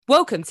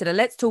Welcome to the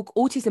Let's Talk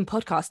Autism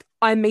podcast.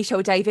 I'm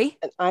Michelle Davey.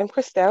 And I'm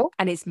Christelle.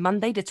 And it's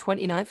Monday the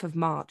 29th of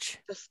March.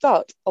 The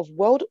start of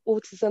World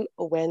Autism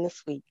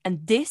Awareness Week.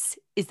 And this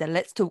is the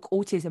Let's Talk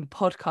Autism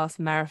podcast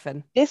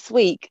marathon. This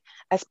week,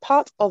 as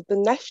part of the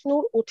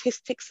National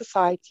Autistic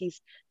Society's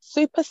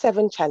Super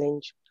 7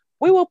 Challenge,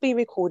 we will be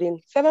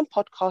recording 7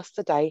 podcasts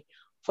a day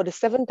for the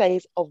 7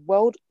 days of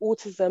World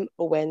Autism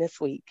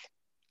Awareness Week.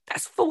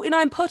 That's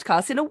 49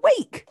 podcasts in a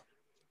week.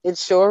 It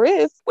sure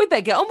is. We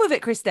better get on with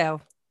it,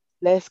 Christelle.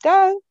 Let's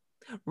go.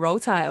 Roll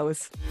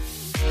titles.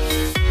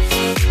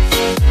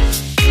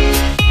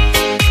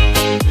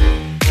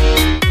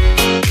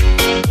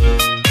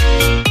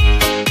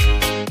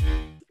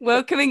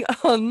 Welcoming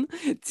on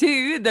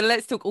to the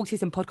Let's Talk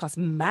Autism podcast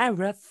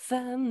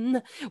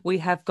marathon, we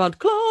have got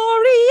Gloria.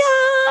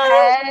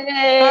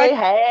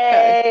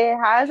 Hey,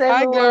 how's everyone?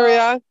 Hi,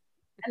 Gloria.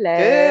 Hello.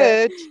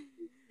 Good.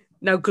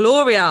 Now,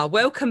 Gloria,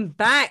 welcome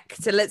back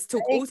to Let's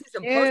Talk Thank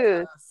Autism you.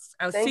 podcast.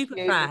 Our Thank super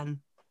you. fan.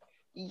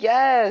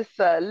 Yes,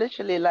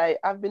 literally, like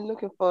I've been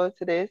looking forward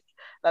to this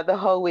like the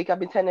whole week. I've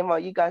been telling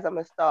you guys I'm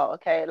a star,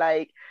 okay?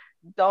 Like,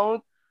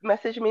 don't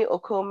message me or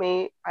call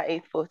me at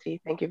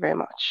 8:40. Thank you very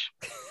much.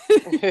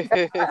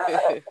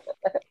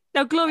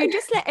 Now, Gloria,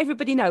 just let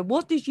everybody know,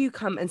 what did you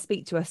come and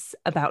speak to us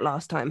about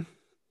last time?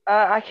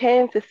 I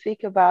came to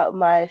speak about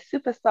my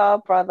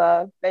superstar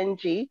brother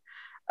Benji,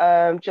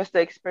 just the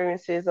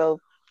experiences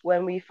of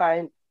when we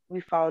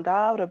found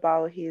out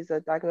about his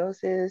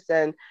diagnosis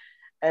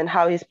and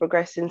how he's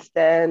progressed since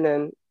then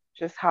and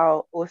just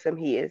how awesome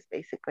he is,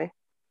 basically.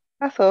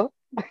 That's all.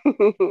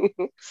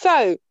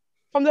 So,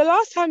 from the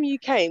last time you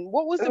came,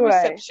 what was the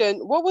Right. reception?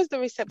 What was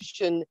the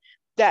reception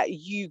that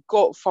you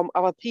got from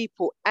other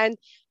people? And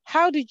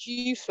how did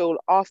you feel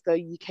after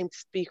you came to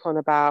speak on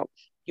about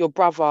your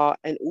brother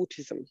and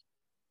autism?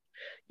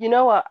 You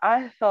know what?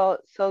 I felt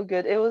so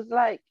good. It was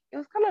kind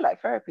of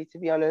like therapy, to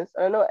be honest.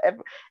 I know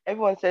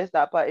everyone says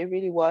that, but it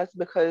really was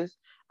because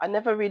I've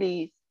never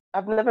really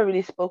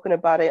spoken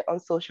about it on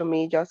social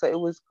media. So it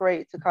was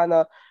great to kind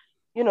of,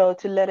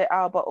 to let it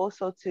out, but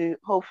also to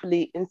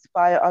hopefully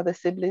inspire other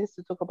siblings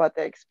to talk about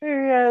their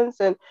experience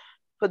and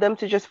for them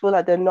to just feel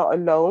like they're not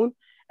alone.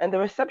 And the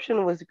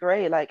reception was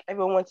great. Like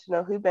everyone wanted to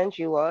know who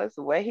Benji was,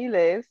 where he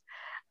lives.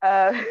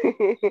 Uh,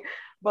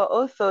 but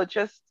also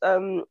just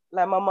like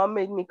my mom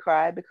made me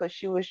cry because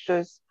she was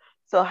just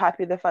so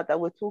happy the fact that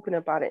we're talking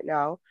about it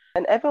now.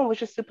 And everyone was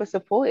just super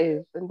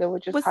supportive and they were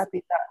just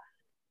happy that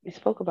we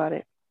spoke about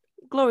it.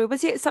 Gloria,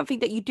 was it something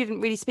that you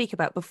didn't really speak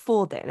about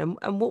before then?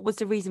 And what was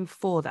the reason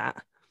for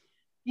that?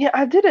 Yeah,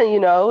 I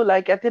didn't,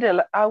 like I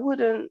didn't, I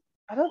wouldn't,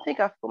 I don't think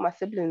I've put my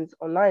siblings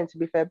online to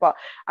be fair, but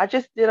I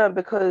just didn't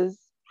because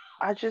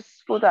I just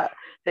thought that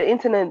the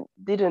internet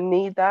didn't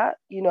need that,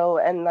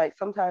 and like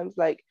sometimes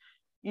like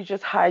you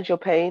just hide your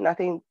pain. I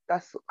think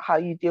that's how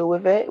you deal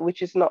with it,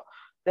 which is not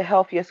the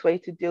healthiest way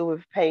to deal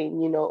with pain,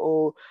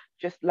 or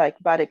just like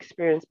bad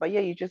experience. But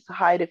yeah, you just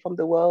hide it from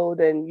the world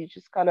and you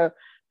just kind of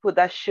put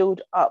that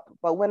shield up.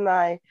 But when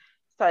I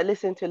started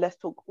listening to Let's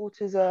Talk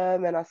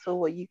Autism and I saw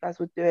what you guys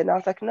were doing, I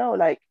was like, no,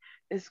 like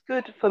it's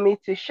good for me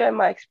to share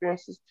my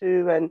experiences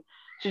too and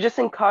to just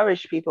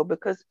encourage people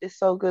because it's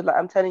so good. Like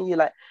I'm telling you,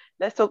 like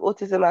Let's Talk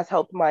Autism has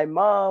helped my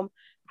mom,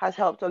 has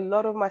helped a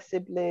lot of my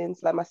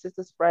siblings, like my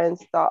sister's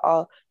friends that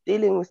are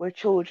dealing with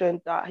children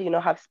that,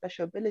 have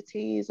special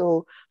abilities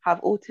or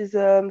have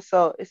autism.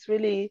 So it's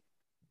really,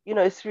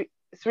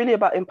 it's really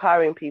about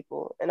empowering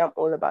people and I'm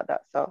all about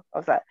that. So I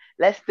was like,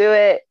 let's do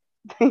it.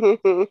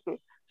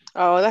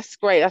 Oh, that's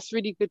great. That's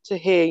really good to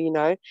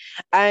hear.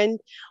 And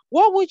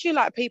what would you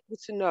like people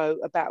to know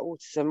about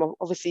autism?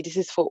 Obviously, this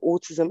is for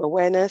autism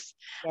awareness.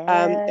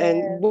 And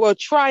Yes. we're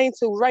trying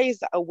to raise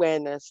that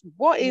awareness.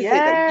 What is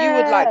it that you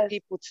would like Yes.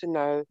 people to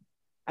know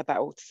about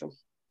autism?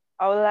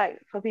 I would like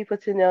for people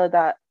to know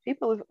that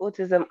people with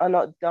autism are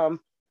not dumb.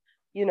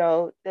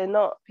 They're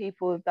not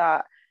people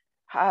that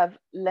have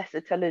less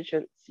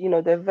intelligence.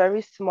 They're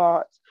very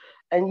smart.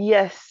 And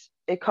yes,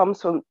 it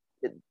comes from,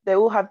 they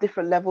all have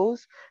different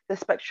levels. The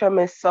spectrum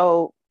is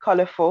so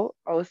colorful,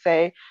 I would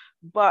say,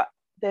 but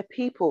they're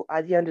people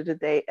at the end of the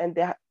day, and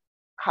they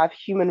have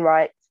human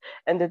rights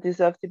and they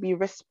deserve to be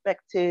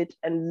respected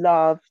and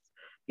loved,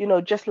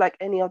 just like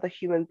any other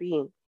human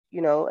being.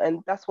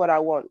 And that's what I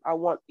want. I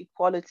want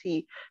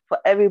equality for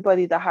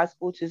everybody that has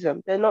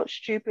autism. They're not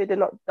stupid, they're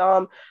not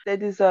dumb. They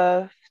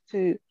deserve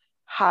to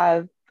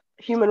have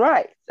human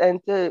rights and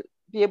to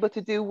be able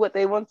to do what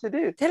they want to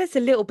do. Tell us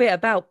a little bit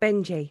about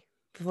Benji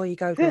before you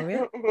go,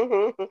 Gloria.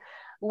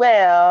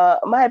 Well,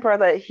 my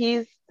brother,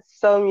 he's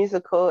so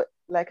musical.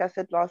 Like I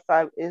said last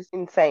time, is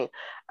insane.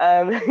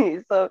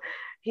 So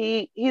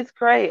he's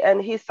great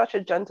and he's such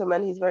a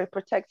gentleman. He's very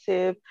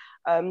protective.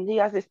 He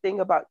has this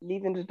thing about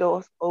leaving the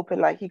doors open,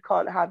 like he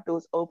can't have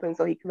doors open,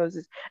 so he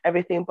closes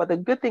everything. But the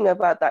good thing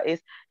about that is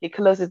he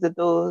closes the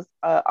doors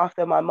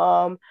after my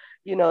mom,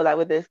 like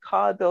with his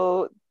car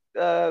door,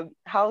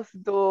 house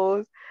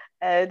doors,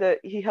 and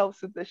he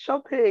helps with the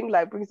shopping,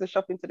 like brings the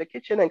shopping to the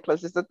kitchen and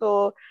closes the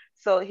door.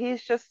 So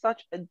he's just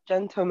such a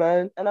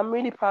gentleman, and I'm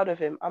really proud of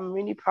him. I'm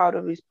really proud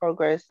of his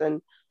progress,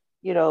 and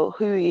you know,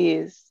 who he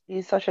is.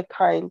 He's such a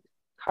kind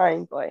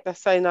boy.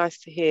 That's so nice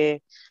to hear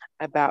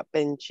about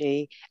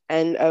Benji.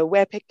 And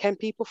where can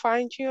people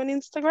find you on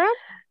Instagram?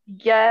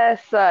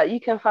 Yes, you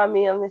can find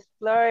me on Miss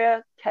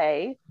Gloria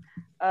K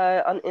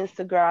on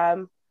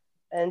Instagram.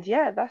 And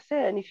yeah, that's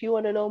it. And if you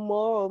want to know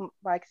more of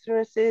my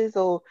experiences,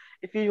 or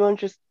if you want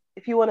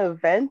to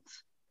vent,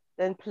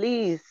 then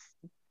please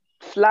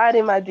slide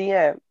in my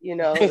DM, you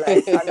know,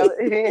 like I love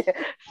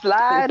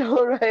slide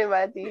over in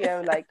my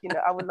DM. Like, you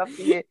know, I would love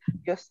to hear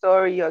your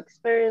story, your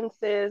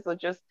experiences, or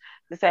just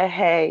to say,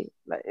 hey,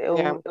 like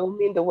it'll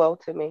mean the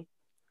world to me.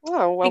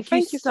 Oh, well,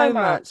 thank you so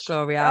much,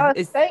 Gloria. Oh,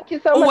 It's thank you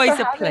so much always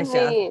for a having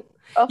pleasure. me.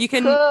 Of You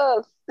can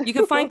course. You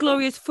can find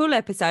Gloria's full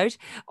episode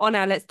on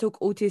our Let's Talk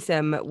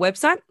Autism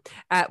website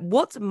at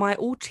What My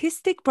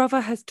Autistic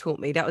Brother Has Taught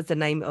Me. That was the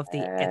name of the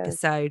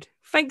episode.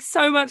 Thanks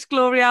so much,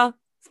 Gloria.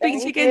 Speak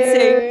to you again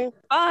soon.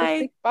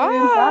 Bye.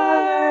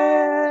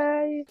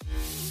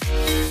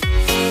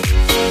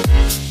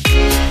 Bye.